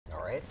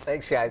right,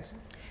 thanks, guys.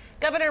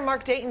 Governor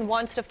Mark Dayton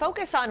wants to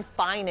focus on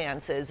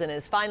finances in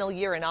his final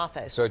year in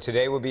office. So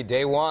today will be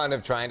day one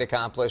of trying to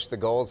accomplish the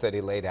goals that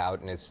he laid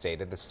out in his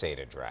State of the State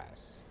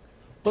address.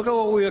 Look at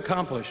what we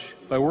accomplish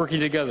by working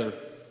together.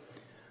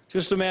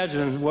 Just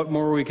imagine what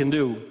more we can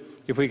do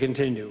if we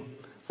continue.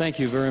 Thank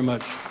you very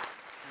much.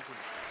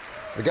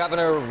 The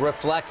governor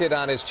reflected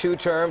on his 2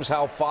 terms,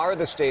 how far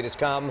the state has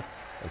come,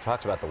 and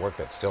talked about the work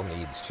that still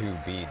needs to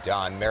be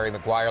done. Mary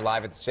McGuire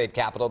live at the state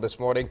capitol this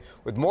morning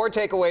with more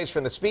takeaways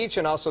from the speech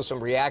and also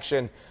some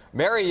reaction.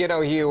 Mary, you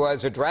know, he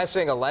was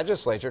addressing a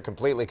legislature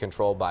completely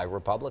controlled by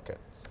Republicans.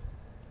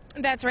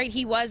 That's right,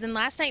 he was, and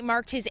last night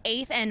marked his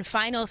 8th and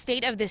final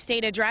State of the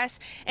State address.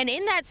 And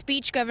in that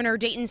speech, Governor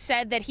Dayton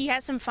said that he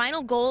has some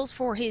final goals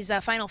for his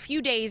final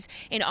few days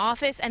in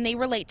office, and they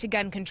relate to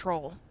gun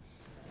control.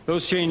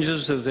 Those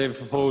changes that they've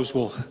proposed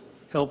will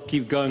help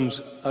keep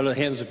guns out of the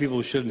hands of people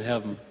who shouldn't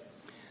have them.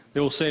 They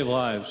will save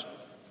lives.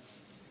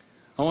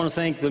 I want to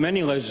thank the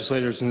many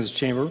legislators in this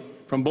chamber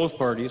from both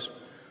parties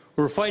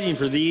who are fighting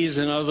for these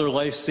and other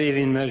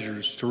life-saving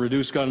measures to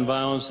reduce gun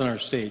violence in our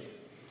state.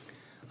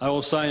 I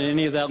will sign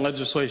any of that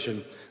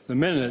legislation the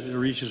minute it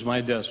reaches my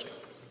desk.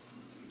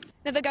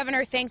 Now, the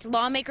governor thanked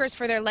lawmakers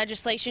for their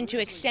legislation to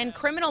extend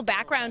criminal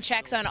background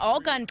checks on all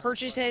gun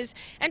purchases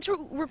and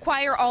to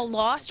require all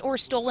lost or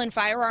stolen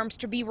firearms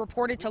to be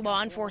reported to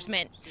law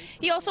enforcement.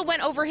 He also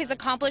went over his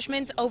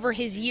accomplishments over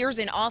his years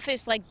in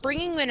office, like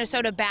bringing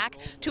Minnesota back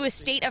to a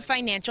state of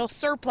financial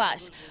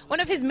surplus.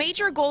 One of his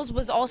major goals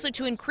was also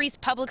to increase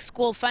public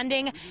school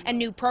funding and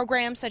new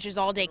programs such as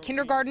all-day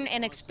kindergarten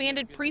and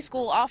expanded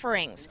preschool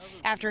offerings.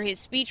 After his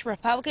speech,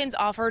 Republicans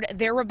offered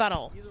their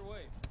rebuttal.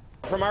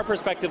 From our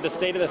perspective, the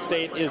state of the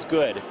state is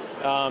good.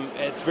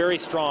 It's very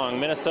strong.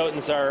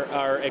 Minnesotans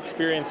are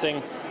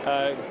experiencing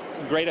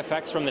great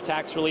effects from the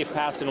tax relief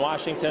passed in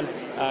Washington,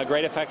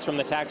 great effects from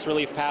the tax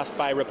relief passed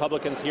by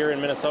Republicans here in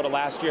Minnesota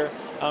last year.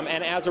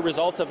 And as a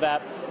result of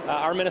that,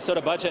 our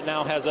Minnesota budget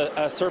now has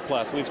a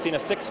surplus. We've seen a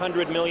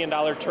 $600 million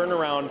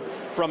turnaround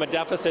from a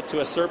deficit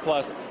to a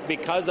surplus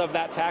because of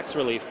that tax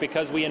relief,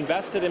 because we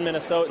invested in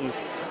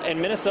Minnesotans,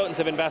 and Minnesotans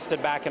have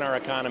invested back in our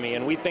economy,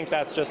 and we think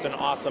that's just an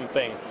awesome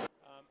thing.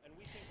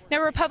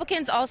 Now,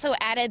 Republicans also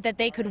added that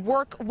they could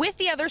work with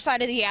the other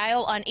side of the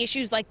aisle on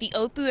issues like the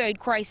opioid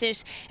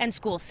crisis and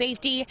school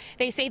safety.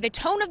 They say the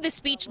tone of the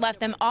speech left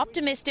them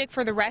optimistic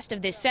for the rest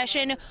of this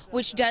session,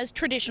 which does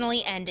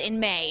traditionally end in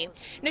May.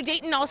 Now,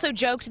 Dayton also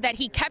joked that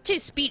he kept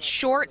his speech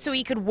short so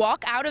he could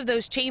walk out of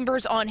those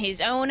chambers on his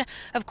own.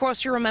 Of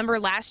course, you remember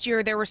last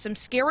year there were some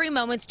scary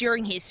moments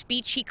during his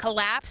speech. He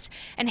collapsed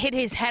and hit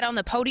his head on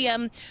the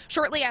podium.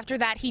 Shortly after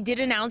that, he did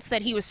announce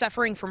that he was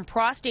suffering from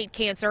prostate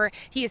cancer.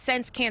 He is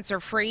since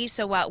cancer-free.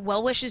 So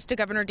well wishes to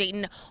Governor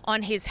Dayton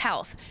on his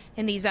health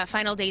in these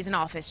final days in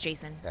office,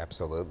 Jason.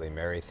 Absolutely,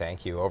 Mary,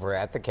 thank you. Over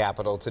at the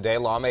Capitol today,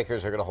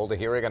 lawmakers are going to hold a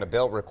hearing on a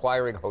bill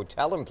requiring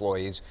hotel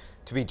employees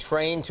to be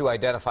trained to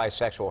identify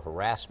sexual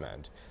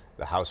harassment.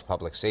 The House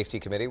Public Safety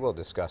Committee will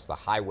discuss the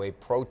highway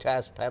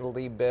protest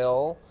penalty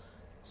bill.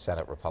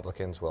 Senate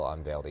Republicans will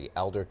unveil the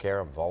Elder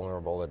Care and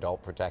Vulnerable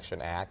Adult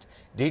Protection Act.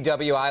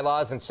 DWI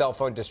laws and cell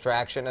phone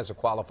distraction as a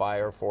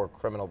qualifier for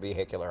criminal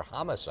vehicular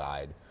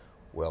homicide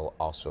will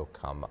also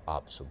come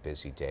up. So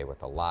busy day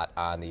with a lot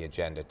on the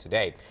agenda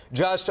today.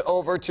 Just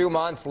over 2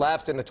 months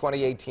left in the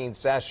 2018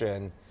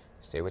 session.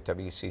 Stay with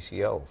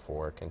WCCO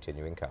for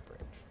continuing coverage.